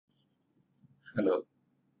Hello,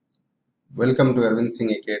 welcome to Arvind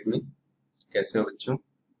Singh academy. कैसे हो बच्चों?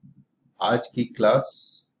 आज की क्लास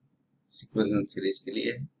सीक्वेंस सीरीज के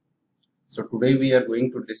लिए है। So today we are going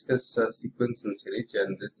to discuss sequence and series,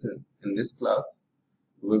 and in this class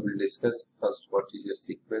we will discuss first what is a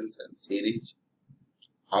sequence and series,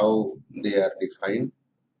 how they are defined,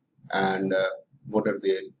 and what are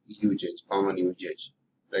their usage, common usage,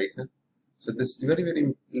 right? So this is very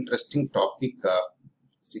interesting topic,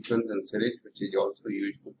 sequence and series, which is also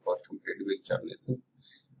useful for competitive examination,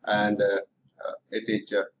 and it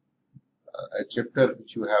is a chapter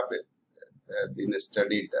which you have been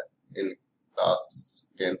studied in class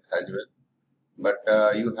 10th as well, but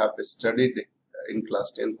you have studied in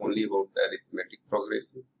class 10th only about the arithmetic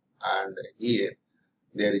progression, and here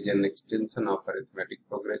there is an extension of arithmetic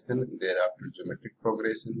progression, thereafter geometric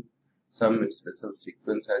progression, some special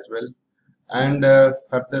sequence as well, and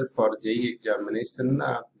further for JEE examination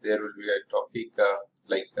there will be a topic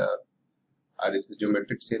like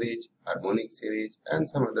arithmetic series, harmonic series, and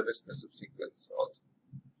some other special sequence also.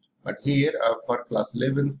 But here for class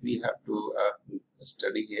 11th we have to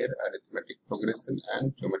study here arithmetic progression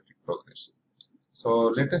and geometric progression. So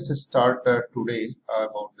let us start today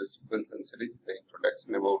about the sequence and series, the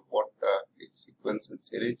introduction about what is sequence and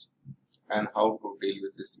series and how to deal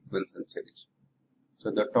with the sequence and series. So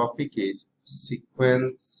the topic is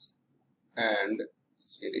sequence and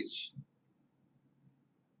series.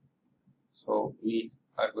 So we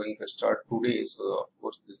are going to start today. So of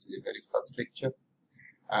course this is a very first lecture,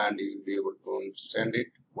 and you will be able to understand it,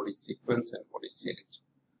 what is sequence and what is series.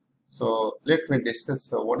 So let me discuss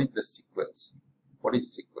what is the sequence. What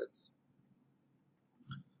is sequence?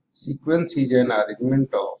 Sequence is an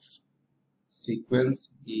arrangement of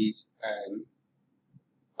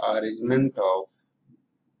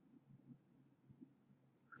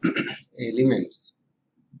elements.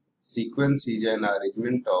 Sequence is an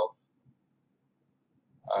arrangement of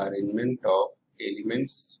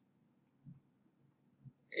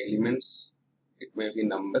elements. It may be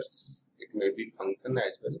numbers, it may be function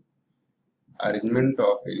as well. Arrangement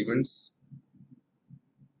of elements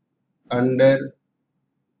under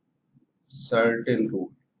certain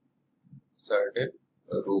rule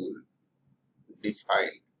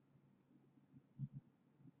defined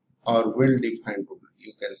or well defined rule.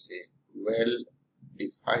 You can say well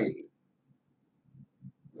defined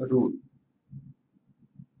rule.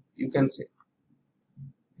 You can say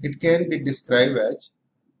it can be described as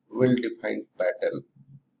well-defined pattern.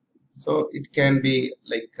 So it can be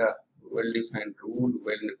like a well-defined rule,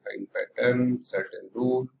 well-defined pattern, certain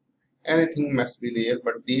rule. Anything must be there,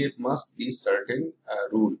 but there must be certain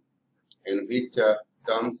rule in which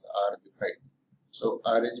terms are defined. So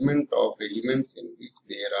arrangement of elements in which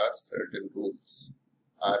there are certain rules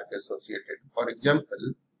are associated. For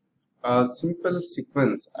example, a simple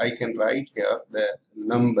sequence, I can write here the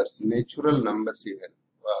numbers, natural numbers even,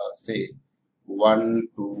 say 1,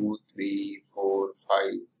 2, 3, 4,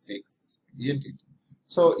 5, 6, isn't it?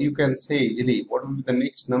 So you can say easily what will be the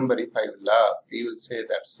next number. If I will ask, you will say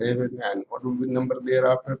that 7, and what will be the number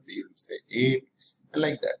thereafter? You will say 8, and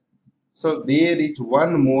like that. So there is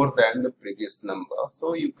one more than the previous number.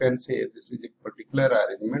 So you can say this is a particular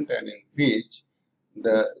arrangement, and in which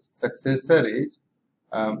the successor is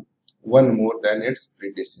one more than its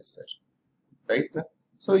predecessor, right?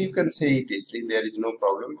 So you can say it easily, there is no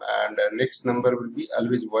problem, and next number will be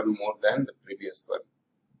always one more than the previous one.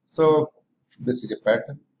 So this is a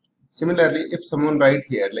pattern. Similarly, if someone write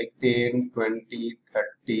here like 10, 20,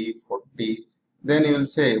 30, 40, then you will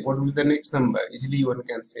say what will be the next number. Easily one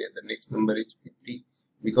can say the next number is 50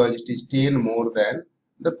 because it is 10 more than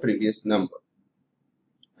the previous number,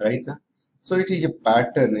 right? So it is a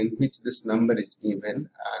pattern in which this number is given,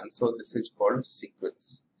 and so this is called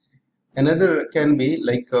sequence. Another can be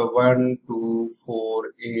like 1, 2,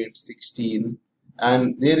 4, 8, 16,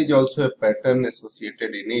 and there is also a pattern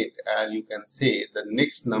associated in it, and you can say the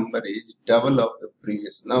next number is double of the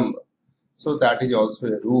previous number. So that is also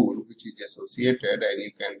a rule which is associated, and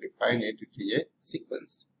you can define it. It is a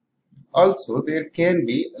sequence. Also there can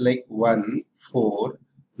be like 1, 4,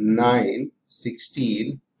 9,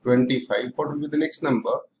 16, 25. What will be the next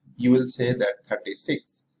number? You will say that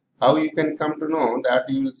 36. How you can come to know that?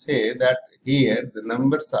 You will say that here the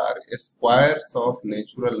numbers are squares of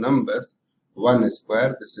natural numbers. 1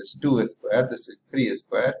 square, this is 2 square, this is 3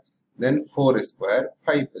 square, then 4 square,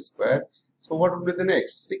 5 square. So what will be the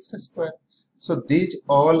next? 6 square. So these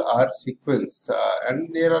all are sequence,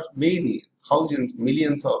 and there are many thousands,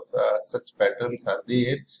 millions of such patterns are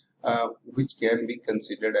there, which can be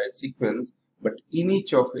considered as sequence. But in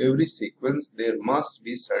each of every sequence there must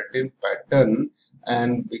be certain pattern,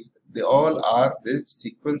 and they all are this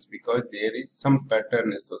sequence because there is some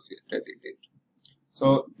pattern associated in it.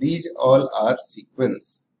 So these all are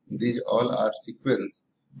sequence. These all are sequence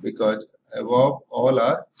because above all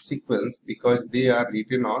are sequence because they are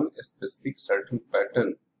written on a specific certain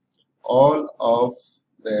pattern. All of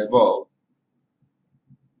the above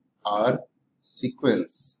are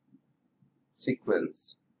sequence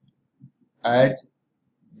as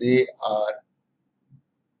they are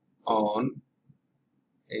on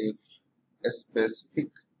a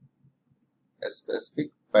specific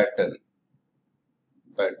pattern,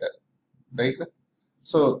 right?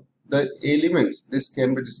 So the elements, this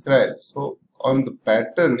can be described. So on the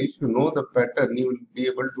pattern, if you know the pattern, you will be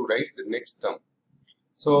able to write the next term.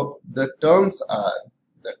 So the terms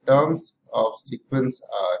of sequence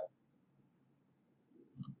are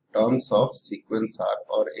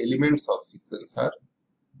or elements of sequence are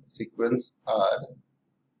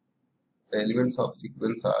the elements of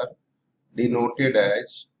sequence are denoted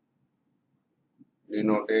as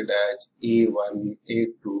A1,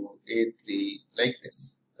 A2, A3 like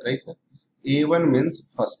this, right? A1 means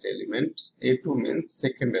first element, A2 means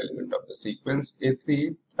second element of the sequence, A3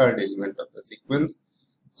 is third element of the sequence.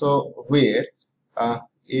 So where A1,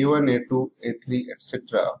 A2, A3,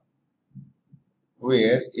 etc.,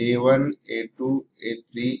 where A1, A2,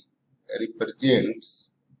 A3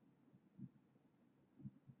 represents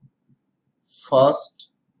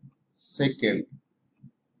first, second,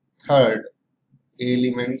 third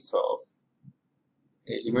elements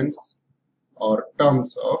or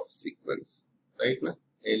terms of sequence, right?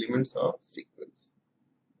 Elements of sequence,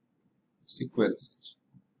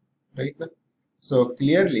 right? So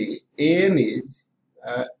clearly an is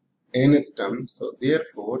nth term, so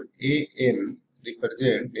therefore an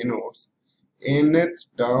denotes nth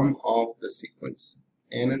term of the sequence,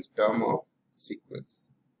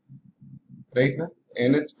 right?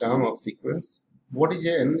 Nth term of sequence. What is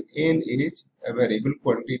n? N is a variable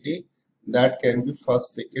quantity that can be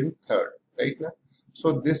first, second, third, right?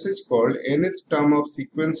 So this is called nth term of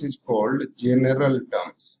sequence is called general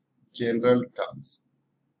terms,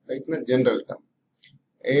 right? General term.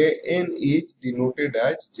 An is denoted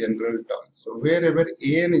as general term. So wherever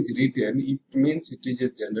an is written, it means it is a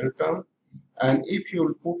general term. And if you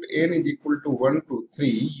will put n is equal to 1, 2, 3,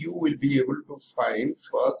 you will be able to find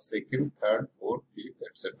first, second, third, fourth, fifth,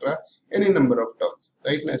 etc. any number of terms,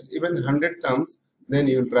 right? Even 100 terms, then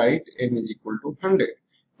you will write n is equal to 100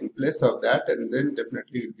 in place of that, and then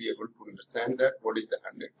definitely you will be able to understand that what is the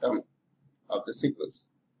 100 term of the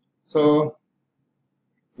sequence. So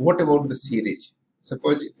what about the series?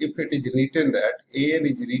 Suppose if it is written that an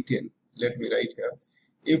is written, let me write here.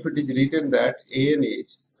 If it is written that an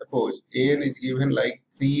is, suppose an is given like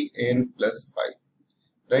 3n plus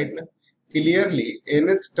 5, right? Clearly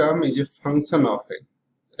nth term is a function of n,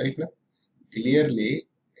 right? Clearly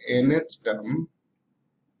nth term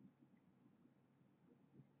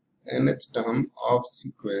of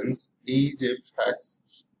sequence is a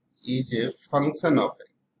function of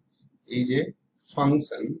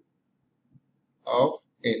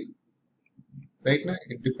n, right?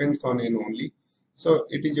 It depends on n only. So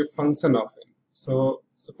it is a function of n. So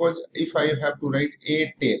suppose if I have to write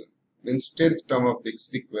A10 means 10th term of the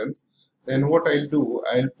sequence, then what I'll do,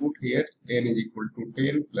 I'll put here n is equal to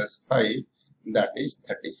 10 plus 5, that is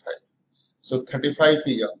 35. So 35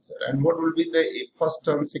 is answer. And what will be the first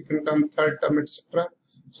term, second term, third term, etc.?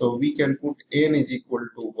 So we can put n is equal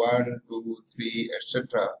to 1, 2, 3,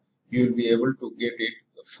 etc. You will be able to get it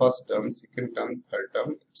the first term, second term, third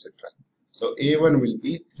term, etc. So A1 will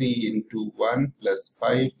be 3 into 1 plus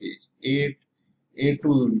 5 is 8. A2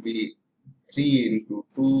 will be 3 into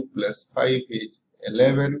 2 plus 5 is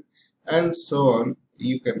 11, and so on.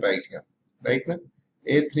 You can write here, right? Now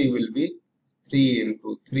A3 will be 3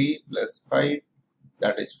 into 3 plus 5,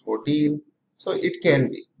 that is 14. So it can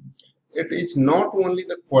be. It is not only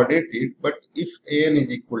the quadratic, but if an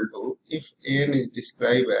is equal to, if an is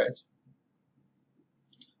described as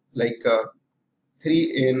like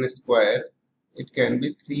 3n square, it can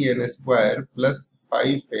be 3n square plus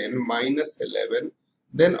 5n minus 11.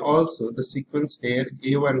 Then also the sequence here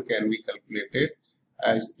A1 can be calculated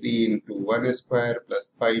as 3 into 1 square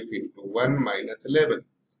plus 5 into 1 minus 11.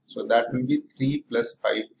 So that will be 3 plus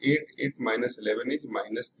 5, 8. 8 minus 11 is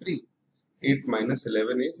minus 3. 8 minus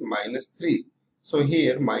 11 is minus 3. So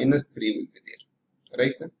here minus 3 will be there,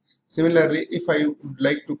 right? Similarly, if I would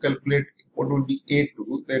like to calculate what would be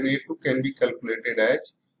A2, then A2 can be calculated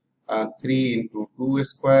as 3 into 2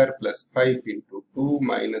 square plus 5 into 2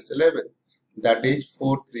 minus 11. That is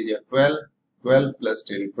 4 3 are 12. 12 plus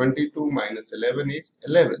 10, 22 minus 11 is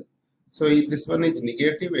 11. So if this one is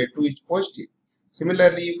negative, A2 is positive.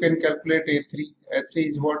 Similarly, you can calculate A3. A3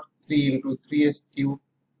 is what? 3 into 3s cube,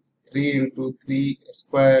 3 into 3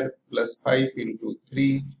 square plus 5 into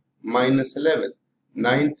 3 minus 11.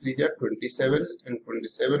 9 3 are 27, and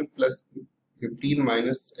 27 plus 15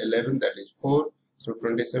 minus 11, that is 4. So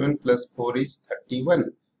 27 plus 4 is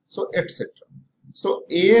 31. So etc. So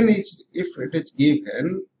an is, if it is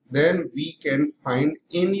given, then we can find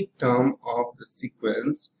any term of the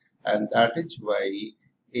sequence, and that is why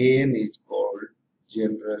an is called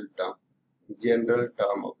general term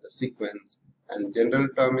of the sequence. And general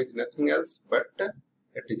term is nothing else but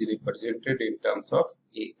it is represented in terms of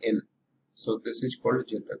an. So this is called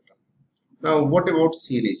general term. Now what about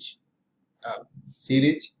series?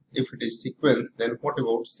 Series, if it is sequence, then what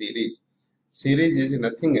about series? Series is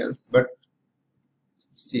nothing else but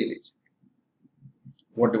series.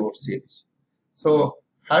 What about series? So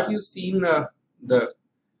have you seen the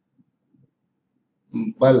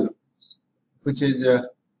bulb which is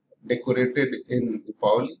decorated in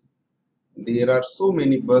Deepavali? There are so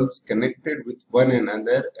many bulbs connected with one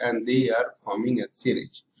another and they are forming a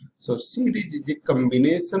series. So series is a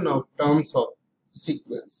combination of terms of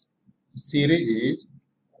sequence. Series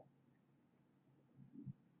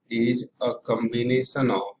is a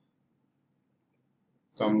combination of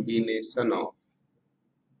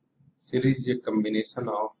series is a combination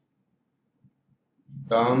of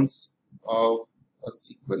terms of a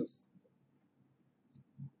sequence.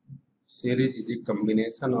 Series is a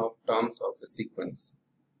combination of terms of a sequence.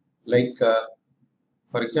 Like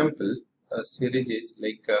for example, a series is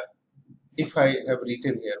like if I have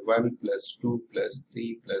written here 1 plus 2 plus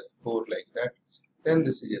 3 plus 4 like that, then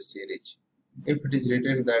this is a series. If it is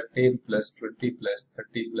written that 10 plus 20 plus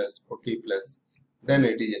 30 plus 40 plus, then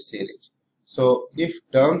it is a series. So if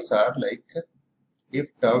terms are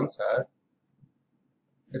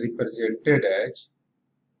represented as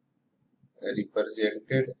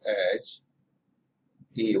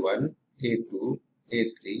A1, A2,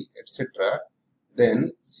 A3, etc.,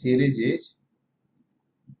 then series is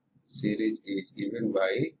given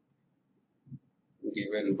by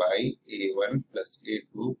A1 plus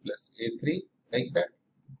A2 plus A3, like that.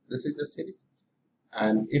 This is the series.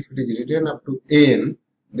 And if it is written up to n,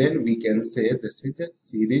 then we can say this is a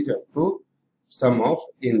series up to sum of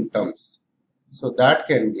n terms. So that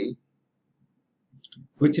can be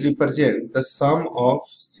which represent the sum of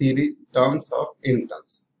series terms of n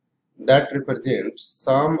terms. That represents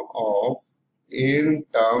sum of n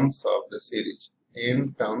terms of the series.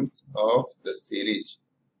 n terms of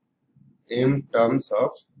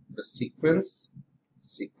the sequence.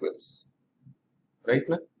 Right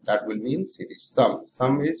now, that will be in series.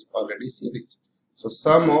 Sum is already series. So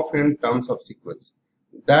sum of n terms of sequence,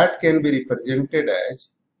 that can be represented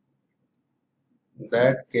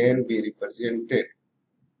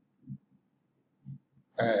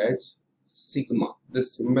as sigma. The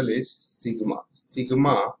symbol is sigma.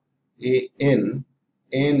 Sigma an,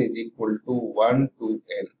 n is equal to 1 to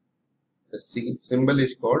n. The symbol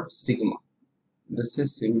is called sigma. This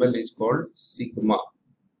symbol is called sigma.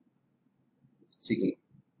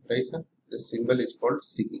 Right now, the symbol is called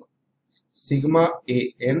sigma. Sigma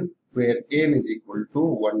an, where n is equal to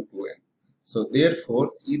 1 to n. So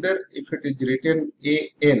therefore, either if it is written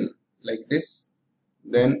an like this,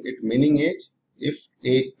 then it meaning is if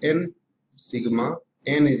an sigma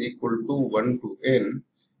n is equal to 1 to n,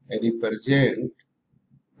 represent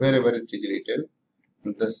wherever it is written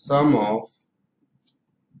the sum of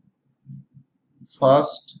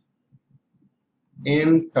first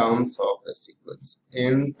n terms of the sequence.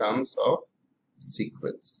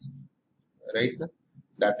 Right?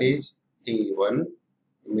 That is A1,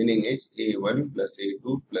 meaning is A1 plus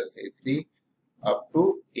A2 plus A3 up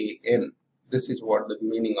to AN. This is what the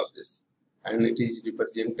meaning of this, and it is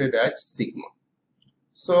represented as sigma.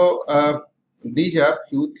 So these are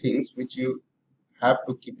few things which you have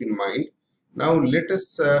to keep in mind. Now let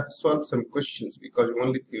us solve some questions, because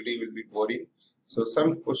only theory will be boring. So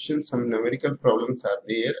some questions, some numerical problems are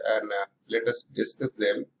there, and let us discuss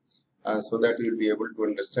them so that you will be able to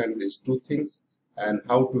understand these two things and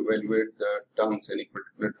how to evaluate the terms, any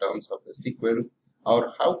particular terms of the sequence,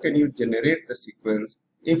 or how can you generate the sequence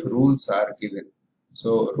if rules are given.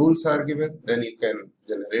 So rules are given, then you can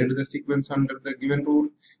generate the sequence under the given rule,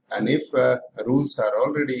 and if rules are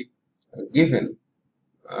already given,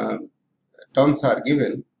 terms are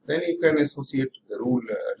given, then you can associate the rule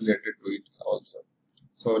related to it also.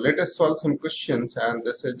 So let us solve some questions, and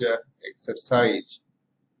this is exercise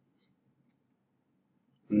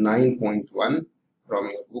 9.1 from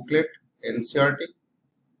your booklet NCERT.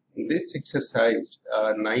 This exercise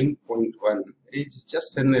 9.1 is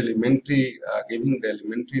just an elementary, giving the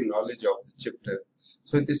elementary knowledge of the chapter.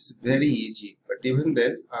 So it is very easy. But even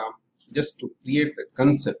then, just to create the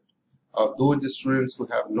concept of those students who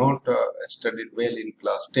have not studied well in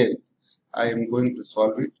class 10, I am going to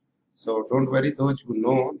solve it. So don't worry, those who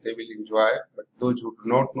know, they will enjoy, but those who do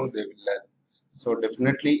not know, they will learn. So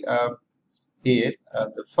definitely here,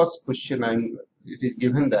 the first question it is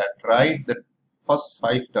given that write the first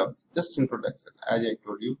 5 terms, just introduction, as I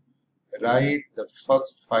told you, write the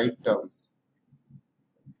first 5 terms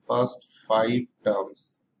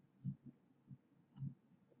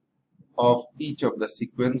of each of the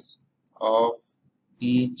sequence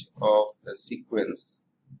each of the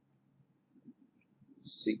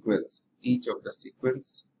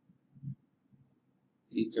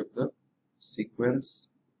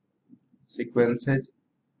sequences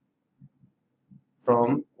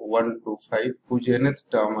from 1 to 5 whose nth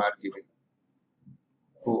term are given.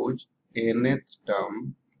 Whose nth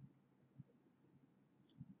term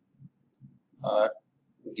are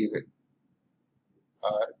given.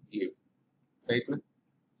 Right now.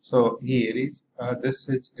 So here is this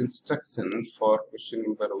is instruction for question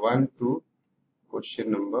number 1 to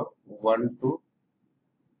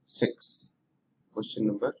 6. Question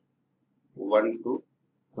number 1 to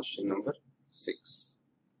question number 6.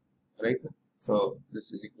 Right. So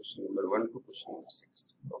this is a question number 1 to question number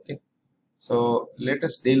 6. Okay. So let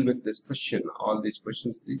us deal with this question. All these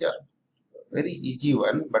questions, these are very easy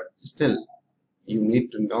one, but still you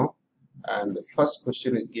need to know. And the first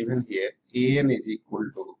question is given here. An is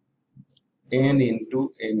equal to n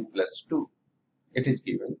into n plus 2. It is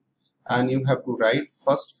given, and you have to write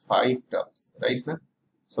first 5 terms. Right now,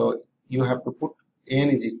 so you have to put n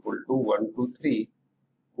is equal to 1, 2, 3.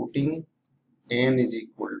 Putting n is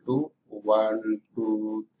equal to 1,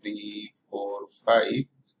 2, 3, 4, 5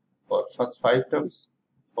 for first 5 terms.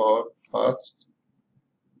 For first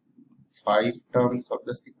 5 terms of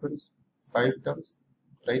the sequence, 5 terms.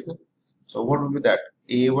 Right now. So what will be that?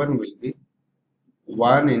 A1 will be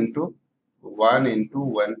 1 into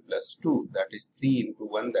 1 plus 2, that is 3 into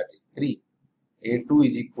 1, that is 3. A2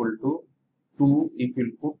 is equal to 2, if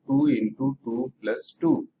you put 2 into 2 plus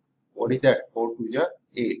 2. What is that? 4 2 is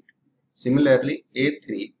 8. Similarly,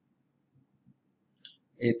 A3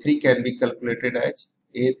 can be calculated as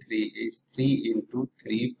A3 is 3 into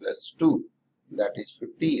 3 plus 2, that is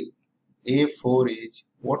 15. A4 is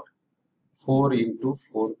what? 4 into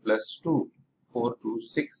 4 plus 2, 4 to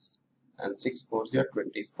 6, and 6 4 is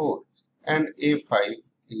 24. And A5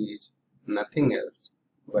 is nothing else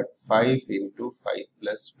but 5 into 5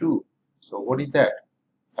 plus 2. So what is that?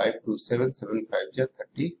 5 to 7, 7 5 is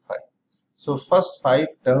 35. So first 5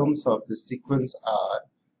 terms of the sequence are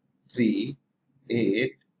 3,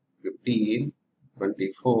 8, 15,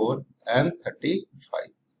 24 and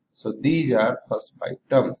 35. So these are first 5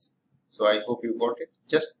 terms. So I hope you got it.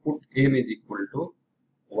 Just put n is equal to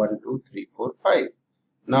 1, 2, 3, 4, 5.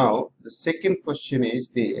 Now the second question is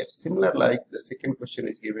there. Similar like the second question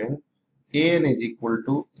is given. An is equal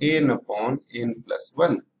to n upon n plus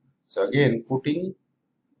 1. So again putting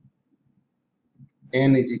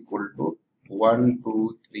n is equal to 1,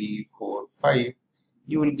 2, 3, 4, 5.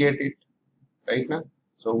 You will get it right now.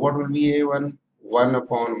 So what will be A1? 1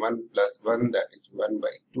 upon 1 plus 1, that is 1 by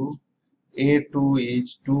 2. A2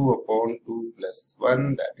 is 2 upon 2 plus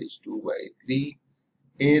 1, that is 2 by 3.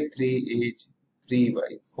 A3 is 3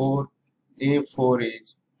 by 4. A4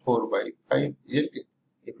 is 4 by 5, isn't it?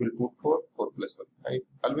 If you put 4, 4 plus 1, 5.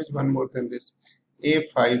 Always one more than this.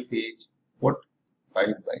 A5 is what? 5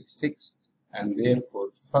 by 6. And therefore,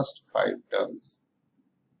 first 5 terms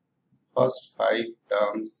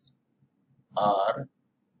are,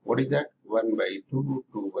 what is that? 1 by 2,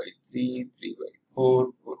 2 by 3, 3 by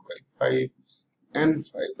 4, 4 by 5, and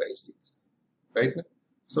 5 by 6. Right?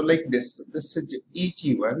 So like this is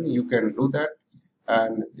easy one. You can do that,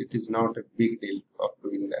 and it is not a big deal of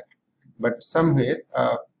doing that. But somewhere,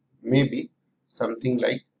 maybe something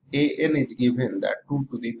like an is given that 2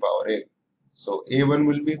 to the power n. So a1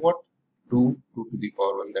 will be what? 2 to the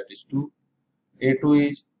power 1, that is 2. A2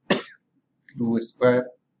 is 2 square.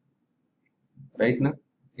 Right now,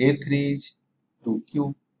 A3 is 2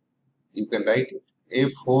 cube. You can write it.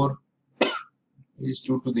 A4 is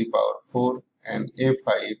 2 to the power 4, and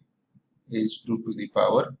A5 is 2 to the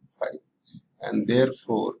power 5. And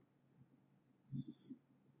therefore,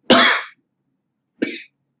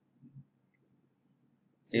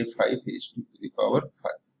 A5 is 2 to the power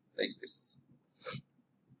 5, like this.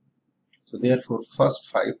 So therefore, first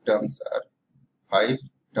 5 terms are 5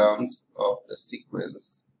 terms of the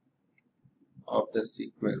sequence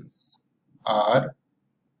are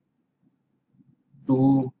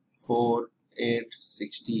 2, 4, 8,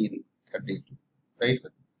 16, 32. Right?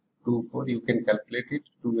 2, 4. You can calculate it.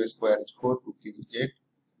 2a square is 4, 2 cube is 8.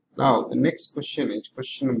 Now the next question is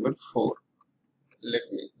question number 4.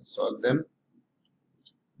 Let me solve them.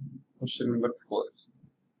 Question number 4.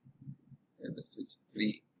 And this is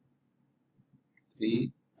 3,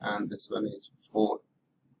 and this one is 4.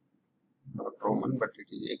 Not Roman, but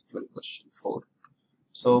it is actual question 4.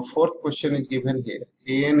 So fourth question is given here.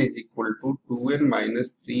 An is equal to 2n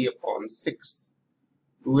minus 3 upon 6.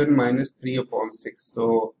 2n minus 3 upon 6.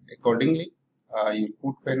 So accordingly, you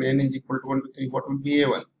put when n is equal to 1 to 3, what will be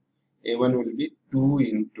a1? a1 will be 2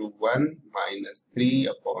 into 1 minus 3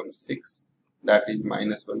 upon 6. That is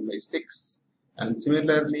minus 1 by 6. And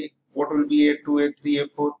similarly, what will be a2, a3,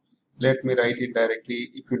 a4? Let me write it directly.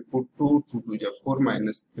 If you put 2 to the 4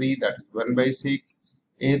 minus 3, that is 1 by 6.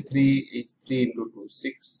 A3 is 3 into 2,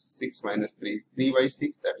 6. 6 minus 3 is 3 by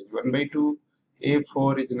 6. That is 1 by 2.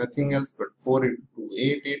 A4 is nothing else but 4 into 2,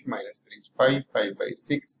 8. 8 minus 3 is 5. 5 by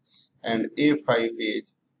 6. And A5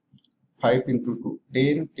 is 5 into 2,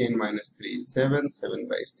 10. 10 minus 3 is 7. 7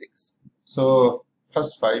 by 6. So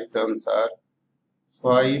first 5 terms are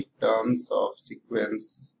 5 terms of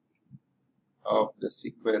sequence of the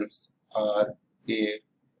sequence are a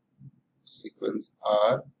sequence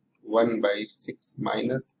are 1 by 6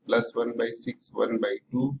 minus plus 1 by 6, 1 by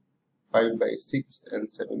 2, 5 by 6 and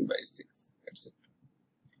 7 by 6, etc.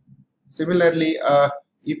 Similarly,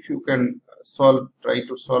 if you can try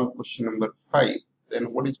to solve question number 5,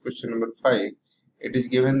 then what is question number 5? It is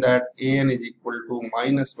given that an is equal to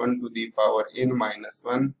minus 1 to the power n minus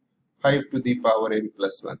 1, 5 to the power n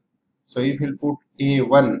plus 1. So if you put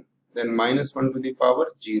a1, then minus 1 to the power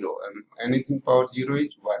 0, and anything power 0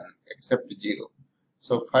 is 1 except 0.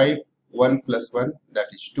 So 5, 1 plus 1, that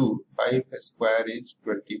is 2. 5 square is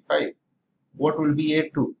 25. What will be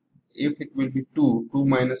a2? If it will be 2, 2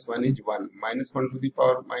 minus 1 is 1. Minus 1 to the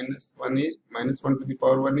power minus 1 is minus 1 to the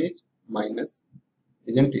power 1 is minus,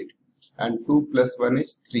 isn't it? And 2 plus 1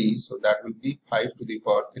 is 3. So that will be 5 to the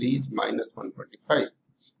power 3 is minus 125.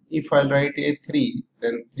 If I write a3,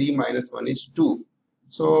 then 3 minus 1 is 2.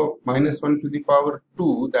 So minus 1 to the power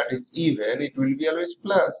 2, that is even, it will be always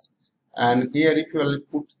plus. And here if you will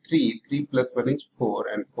put 3, 3 plus 1 is 4,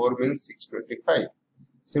 and 4 means 625.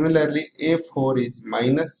 Similarly, a4 is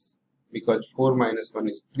minus, because 4 minus 1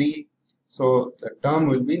 is 3. So the term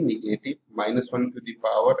will be negative. Minus 1 to the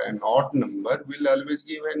power an odd number will always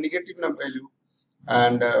give a negative number value.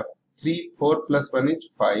 And 4 plus 1 is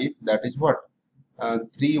 5. That is what?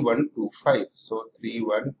 3125. So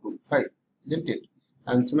 3125, isn't it?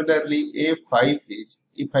 And similarly, a5 is,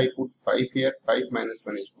 if I put 5 here, 5 minus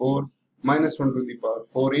 1 is 4. Minus 1 to the power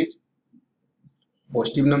 4 is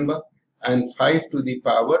positive number. And 5 to the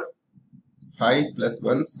power 5 plus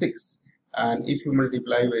 1, 6. And if you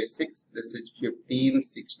multiply by 6, this is 15,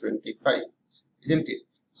 625, isn't it?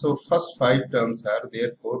 So first 5 terms are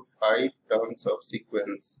therefore 5 terms of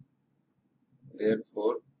sequence.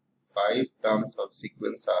 Therefore, 5 terms of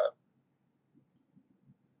sequence are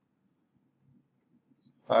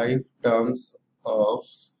 5 terms of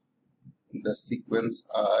the sequence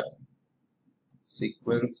are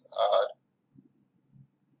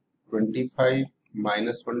 25,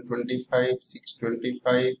 minus 125,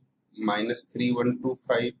 625, minus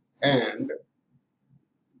 3125 and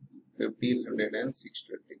 1500 and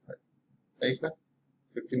 625. Right now,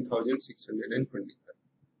 15,625.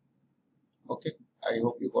 Okay, I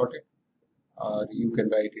hope you got it. Or you can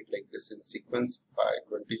write it like this in sequence: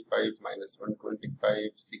 525 minus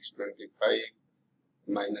 125, 625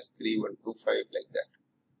 minus 3125, like that.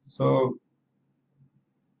 So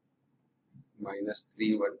minus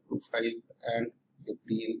 3125 and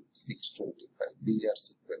 15,625. These are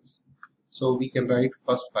sequence. So we can write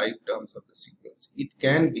first 5 terms of the sequence. It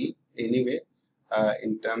can be anyway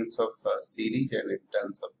in terms of series and in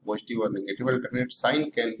terms of positive or negative alternate.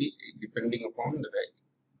 Sign can be depending upon the value.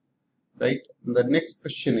 Right. The next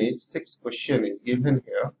question is, sixth question is given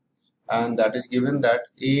here, and that is given that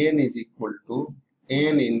an is equal to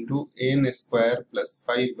n into n square plus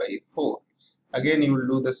 5 by 4. Again, you will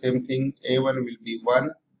do the same thing. A1 will be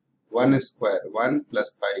 1, 1 square 1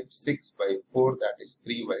 plus 5, 6 by 4, that is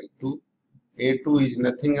 3 by 2. A2 is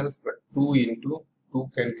nothing else but 2 into 2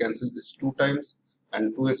 can cancel this 2 times,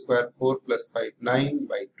 and 2 square 4 plus 5, 9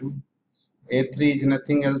 by 2. A3 is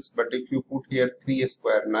nothing else but if you put here 3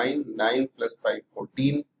 square 9, 9 plus 5,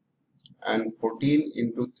 14, and 14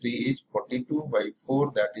 into 3 is 42 by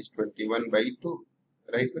 4, that is 21 by 2.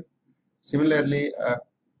 Right? Similarly,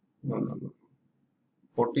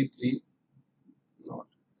 43, not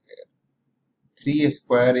here. 3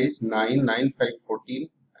 square is 9, 9, 5, 14,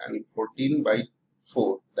 and 14 by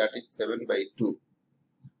 4, that is 7 by 2.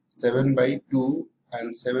 7 by 2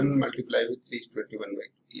 and 7 multiplied with 3 is 21 by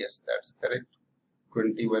 2. Yes, that's correct.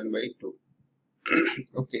 21 by 2.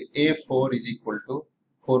 Okay, A4 is equal to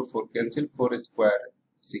 4 cancel, 4 square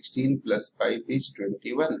 16 plus 5 is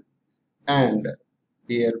 21. And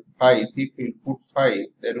here 5, if you put 5,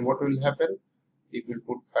 then what will happen? If you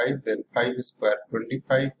put 5, then 5 square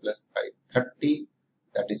 25 plus 5 30,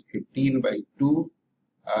 that is 15 by 2,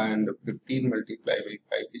 and 15 multiplied by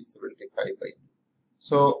 5 is 75 by 2.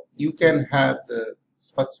 So you can have the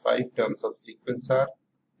first 5 terms of sequence are,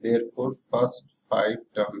 therefore first 5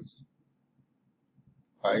 terms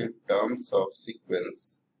of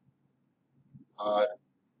sequence are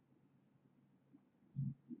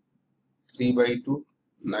 3 by 2,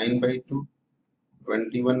 9 by 2,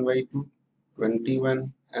 21 by 2,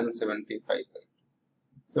 21 and 75 by 2.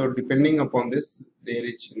 So depending upon this, there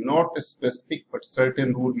is not a specific but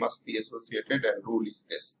certain rule must be associated, and rule is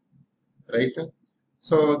this, right?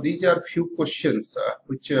 So these are few questions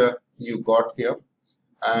which you got here,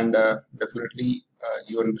 and definitely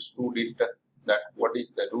you understood it, that what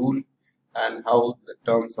is the rule and how the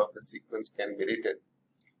terms of the sequence can be written.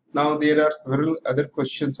 Now there are several other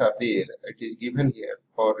questions are there. It is given here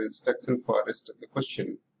for instruction for rest of the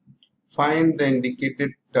question. Find the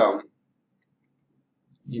indicated terms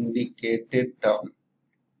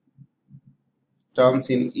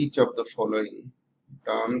in each of the following,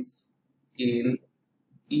 terms in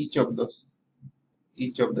each of the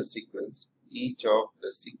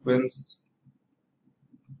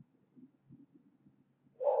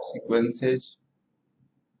sequences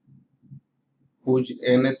whose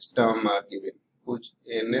nth term are given,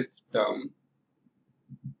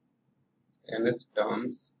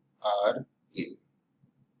 terms are given,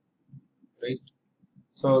 right?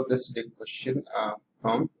 So this is a question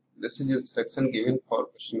this is instruction given for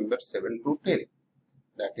question number 7 to 10.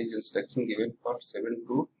 That is instruction given for 7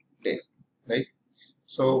 to 10, right?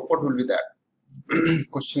 So what will be that?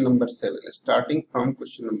 Question number 7, starting from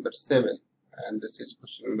question number 7, and this is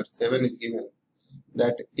question number 7 is given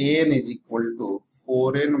that an is equal to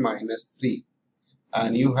 4n minus 3,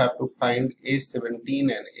 and you have to find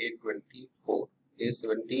a17 and a24.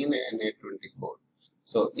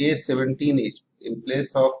 So a17 is, in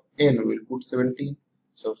place of n we'll put 17,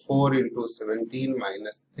 so 4 into 17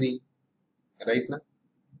 minus 3, right now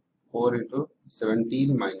 4 into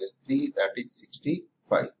 17 minus 3, that is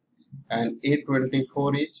 65, and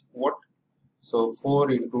a24 is what? So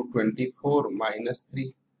 4 into 24 minus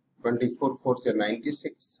 3, 24 4 is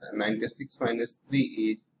 96, and 96 minus 3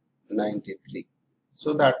 is 93.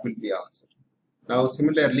 So that will be answer. Now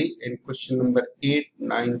similarly in question number 8,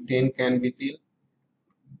 9, 10 can be deal.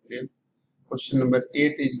 Okay. Question number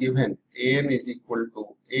 8 is given an is equal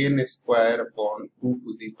to n square upon 2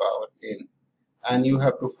 to the power n, and you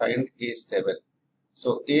have to find a7.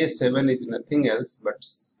 So a7 is nothing else but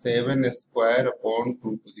 7 square upon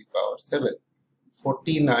 2 to the power 7,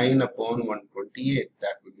 49 upon 128.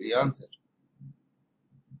 That will be answer,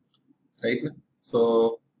 right?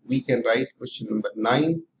 So we can write question number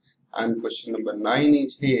 9, and question number 9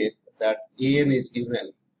 is here that an is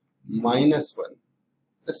given minus 1.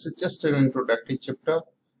 This is just an introductory chapter,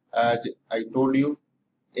 as I told you,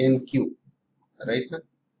 NQ, right?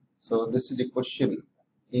 So this is a question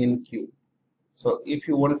NQ. So if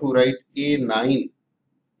you want to write A9,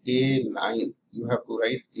 you have to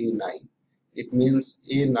write A9. It means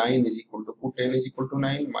A9 is equal to, put n is equal to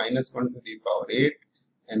 9, minus 1 to the power 8,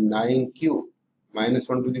 and 9q. Minus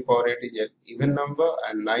 1 to the power 8 is an even number,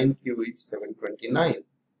 and 9q is 729.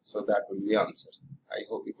 So that will be answer. I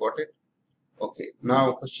hope you got it. Okay,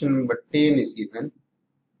 now question number 10 is given.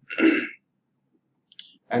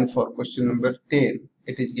 And for question number 10,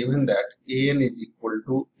 it is given that an is equal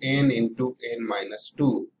to n into n minus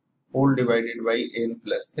 2 whole divided by n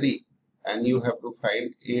plus 3, and you have to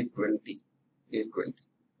find 820,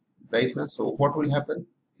 right now. So what will happen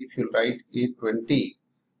if you write 820?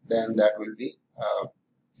 Then that will be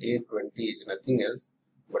 820 is nothing else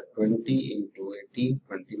but 20 into 18,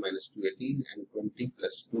 20 minus 2 18, and 20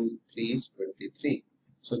 plus 2 3 is 23.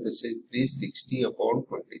 So this is 360 upon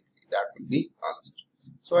 23. That will be answer.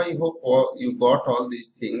 So I hope you got all these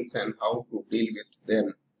things and how to deal with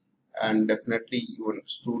them, and definitely you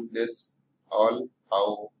understood this all,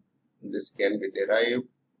 how this can be derived,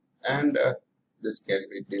 and this can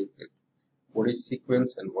be dealt with. What is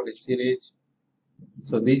sequence and what is series?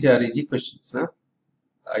 So these are easy questions now.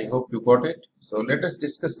 I hope you got it. So let us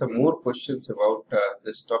discuss some more questions about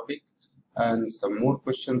this topic, and some more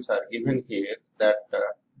questions are given here. That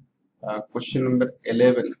question number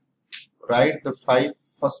 11, write the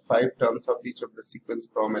first five terms of each of the sequence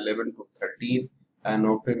from 11 to 13 and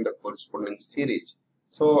obtain the corresponding series.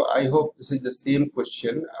 So I hope this is the same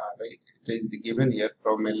question, right? It is given here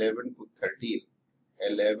from 11 to 13.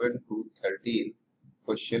 11 to 13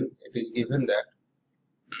 question. It is given that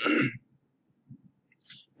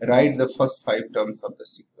write the first 5 terms of the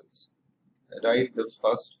sequence. Write the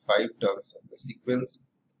first 5 terms of the sequence.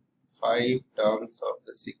 5 terms of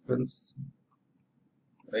the sequence.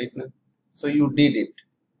 Right now. So you did it.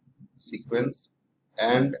 Sequence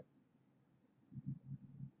and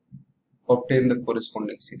obtain the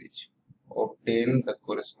corresponding series. Obtain the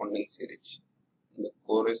corresponding series. The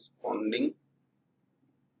corresponding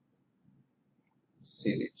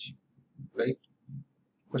series. Right.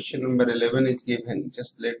 Question number 11 is given.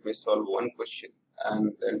 Just let me solve one question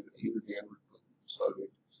and then you will be able to solve it.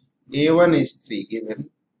 A1 is 3 given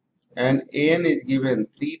and an is given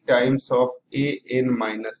 3 times of an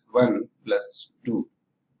minus 1 plus 2.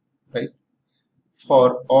 Right.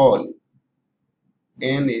 For all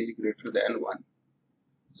n is greater than 1.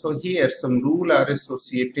 So here some rules are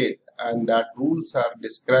associated and that rules are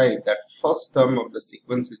described that first term of the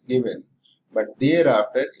sequence is given, but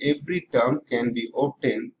thereafter every term can be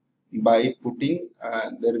obtained by putting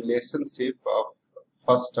the relationship of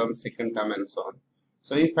first term, second term and so on.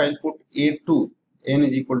 So if I put A2, n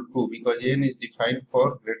is equal to 2 because n is defined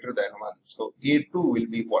for greater than 1. So A2 will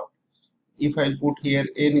be what? If I put here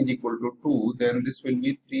n is equal to 2, then this will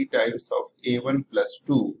be 3 times of A1 plus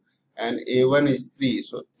 2 and A1 is 3.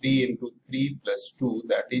 So 3 into 3 plus 2,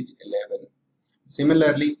 that is 11.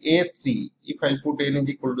 Similarly, A3, if I put n is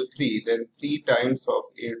equal to 3, then 3 times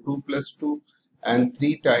of A2 plus 2 and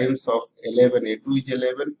 3 times of 11. A2 is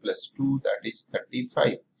 11 plus 2, that is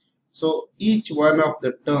 35. So each one of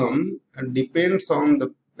the term depends on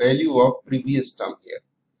the value of previous term here.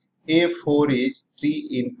 A4 is 3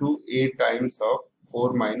 into A times of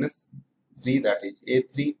 4 minus 3, that is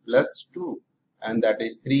A3 plus 2 and that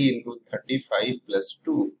is 3 into 35 plus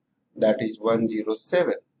 2, that is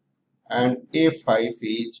 107. And A5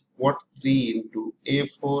 is what? 3 into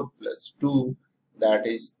A4 plus 2, that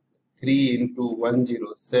is 3 into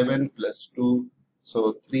 107 plus 2,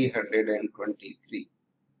 so 323.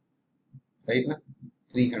 Right now?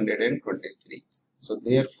 323. So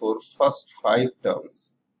therefore first 5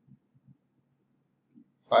 terms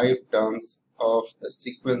of the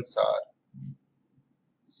sequence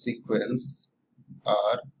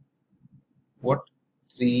are what?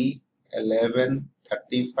 3, 11,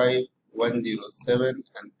 35, 107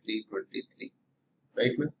 and 323.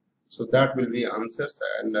 Right now? So that will be answers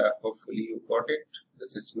and hopefully you got it.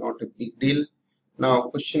 This is not a big deal. Now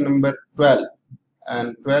question number 12,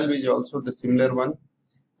 and 12 is also the similar one.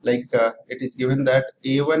 Like it is given that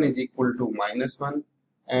A1 is equal to minus 1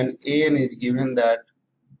 and An is given that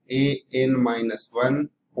An minus 1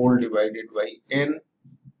 whole divided by n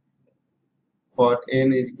for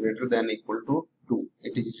n is greater than equal to 2.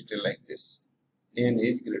 It is written like this. N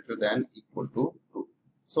is greater than equal to 2.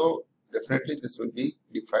 So definitely this will be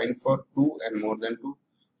defined for 2 and more than 2.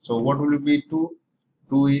 So what will be 2?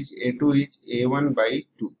 2 is A2 is A1 by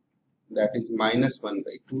 2. That is minus 1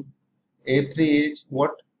 by 2. A3 is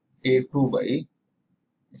what? A2 by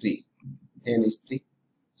 3. N is 3.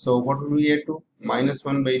 So what will be A2? Minus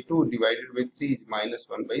 1 by 2 divided by 3 is minus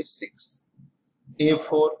 1 by 6.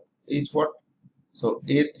 A4 is what? So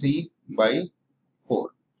A3 by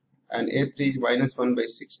 4. And A3 is minus 1 by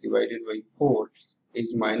 6 divided by 4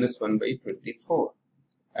 is minus 1 by 24.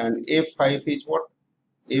 And A5 is what?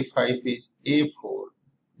 A5 is A4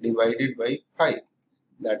 divided by 5.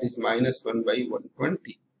 That is minus 1 by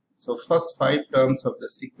 120. So first 5 terms of the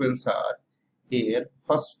sequence are here.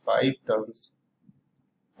 First 5 terms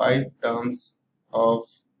of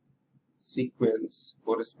sequence,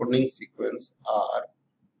 corresponding sequence are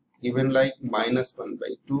given like minus 1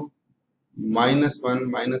 by 2, minus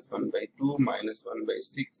 1 by 2, minus 1 by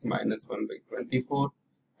 6, minus 1 by 24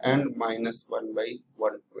 and minus 1 by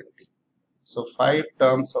 120. So 5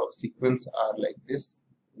 terms of sequence are like this.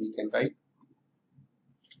 We can write.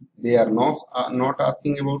 They are not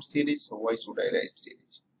asking about series, so why should I write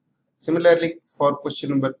series? Similarly, for question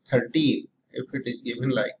number 13, if it is given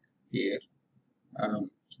like here,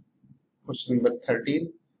 question number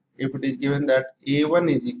 13, if it is given that A1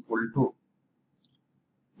 is equal to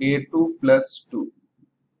A2 plus 2,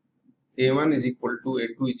 A1 is equal to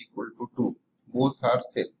A2 is equal to 2, both are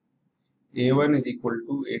same. A1 is equal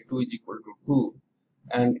to A2 is equal to 2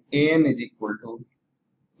 and An is equal to,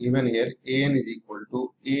 given here, An is equal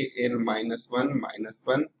to An minus 1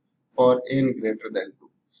 for n greater than 2.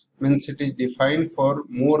 Means it is defined for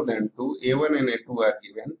more than 2. A1 and A2 are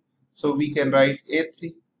given. So we can write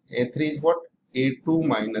A3. A3 is what? A2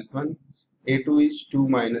 minus 1. A2 is 2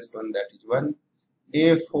 minus 1, that is 1.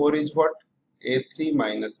 A4 is what? A3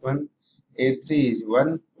 minus 1. A3 is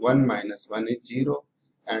 1. 1 minus 1 is 0.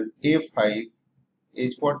 And A5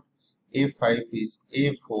 is what? A5 is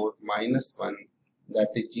A4 minus 1. That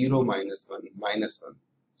is 0 minus 1 minus 1.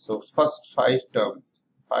 So first five terms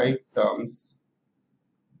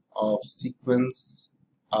of sequence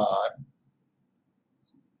are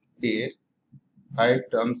here. 5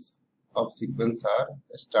 terms of sequence are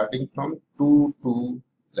starting from 2 to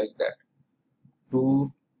like that.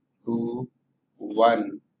 2, 2,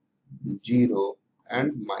 1, 0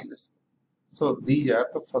 and minus 1. So these are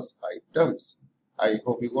the first 5 terms. I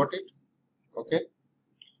hope you got it. Okay.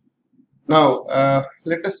 Now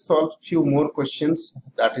let us solve few more questions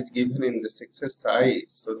that is given in this exercise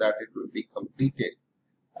so that it will be completed.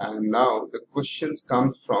 And now the questions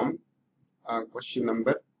comes from question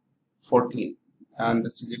number 14, and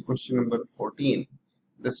this is a question number 14.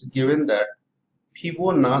 This is given that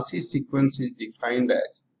Fibonacci sequence is defined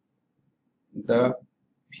as the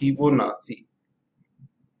Fibonacci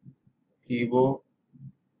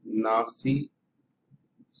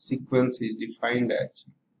sequence is defined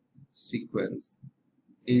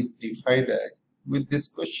as with this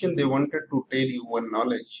question they wanted to tell you one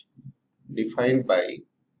knowledge defined by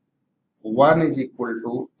 1 is equal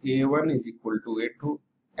to A1 is equal to A2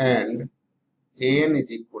 and an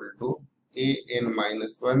is equal to an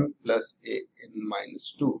minus 1 plus an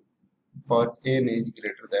minus 2 for n is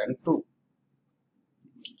greater than 2.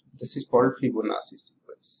 This is called Fibonacci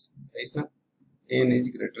sequence, right now. N is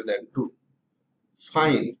greater than 2.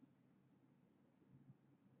 Find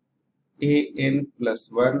an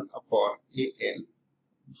plus 1 upon an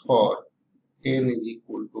for n is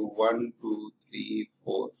equal to 1, 2, 3,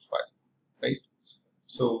 4, 5, right?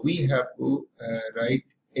 So we have to write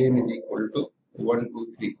n is equal to 1,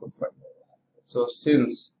 2, 3, 4, 5. So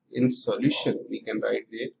since in solution we can write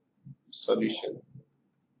the solution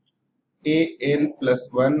an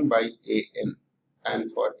plus 1 by an,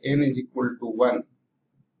 and for n is equal to 1,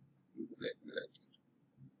 let me write it.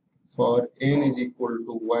 For n is equal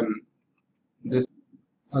to 1, this,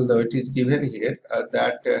 although it is given here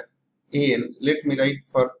that an, let me write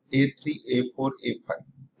for a3, a4, a5.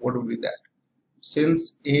 What will be that?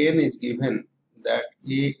 Since an is given that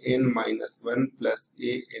an minus 1 plus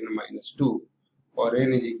an minus 2 for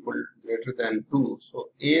n is equal greater than 2,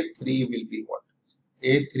 so a3 will be what?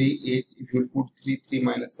 A3 is, if you put 3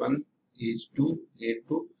 minus 1 is 2,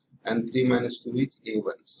 A2, and 3 minus 2 is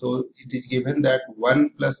A1. So it is given that 1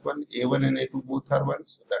 plus 1, A1 and A2 both are 1,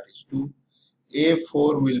 so that is 2.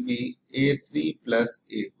 A4 will be A3 plus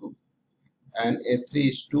A2, and A3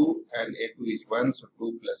 is 2 and A2 is 1, so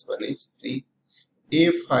 2 plus 1 is 3.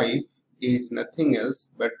 A5 is nothing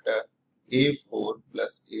else but A4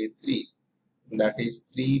 plus A3, that is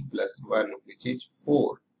 3 plus 1, which is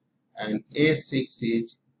 4. And A6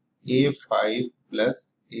 is A5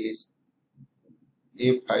 plus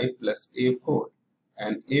A4,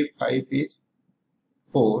 and A5 is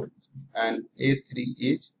 4, and A3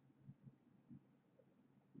 is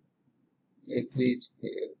here.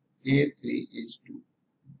 A3 is 2.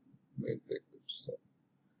 Wait. So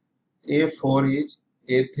A4 is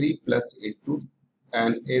A3 plus A2,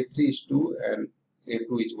 and A3 is 2 and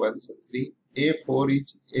A2 is 1, so 3. A4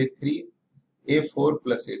 is A3. A4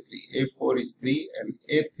 plus A3. A4 is 3 and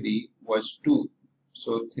A3 was 2.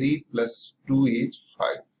 So 3 plus 2 is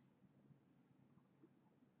 5.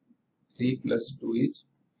 3 plus 2 is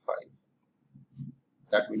 5.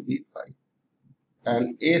 That will be 5.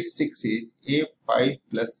 And A6 is A5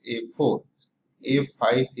 plus A4.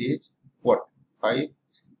 A5 is what? 5.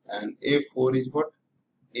 And A4 is what?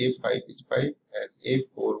 A5 is 5 and A4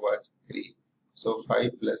 was 3. So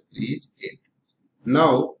 5 plus 3 is 8.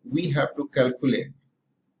 Now we have to calculate.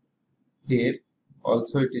 Here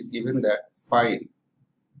also it is given that find.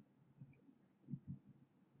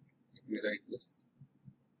 Let me write this.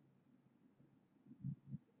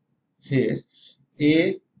 Here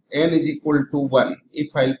n is equal to 1.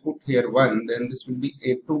 If I'll put here 1, then this will be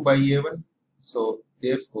A2 by A1. So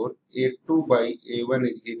therefore A2 by A1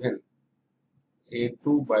 is given.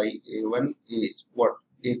 A2 by A1 is what?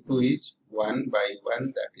 A2 is 1 by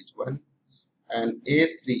 1, that is 1. And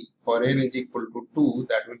A3 for n is equal to 2,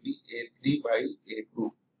 that will be A3 by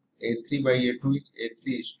A2. A3 by A2 is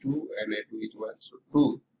A3 is 2 and A2 is 1, so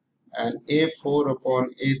 2. And A4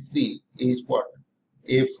 upon A3 is what?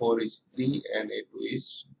 A4 is 3 and A3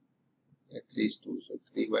 is 2, so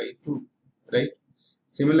 3 by 2, right?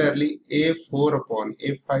 Similarly, A4 upon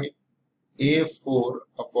A5, A4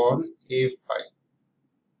 upon A5,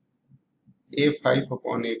 A5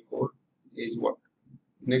 upon A4 is what?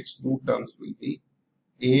 Next two terms will be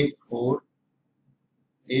A4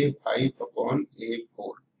 A5 upon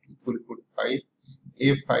A4 equal to 5.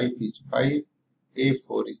 A5 is 5,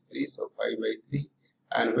 A4 is 3, so 5 by 3.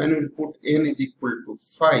 And when we put n is equal to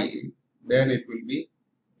 5, then it will be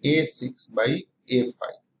A6 by A5.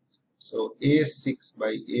 So A6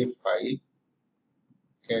 by A5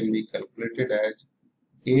 can be calculated as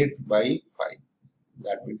 8 by 5.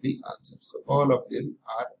 That will be answer. So all of them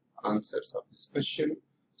are answers of this question.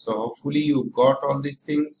 So hopefully you got all these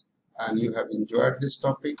things and you have enjoyed this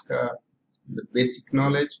topic, the basic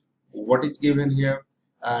knowledge, what is given here,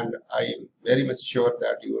 and I am very much sure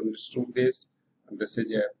that you understood this. This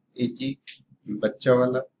is a easy बच्चा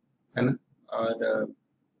वाला है ना, और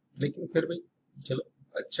लेकिन फिर भी चलो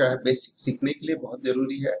अच्छा है, बेसिक सीखने के लिए बहुत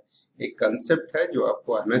जरूरी है, एक कंसेप्ट है जो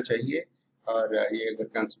आपको आना चाहिए, और ये अगर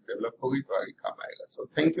कंसेप्ट डेवलप होगी तो आगे काम आएगा. So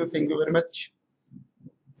thank you very much.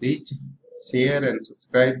 Please share and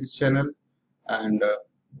subscribe this channel and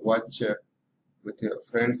watch with your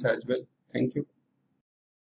friends as well. Thank you.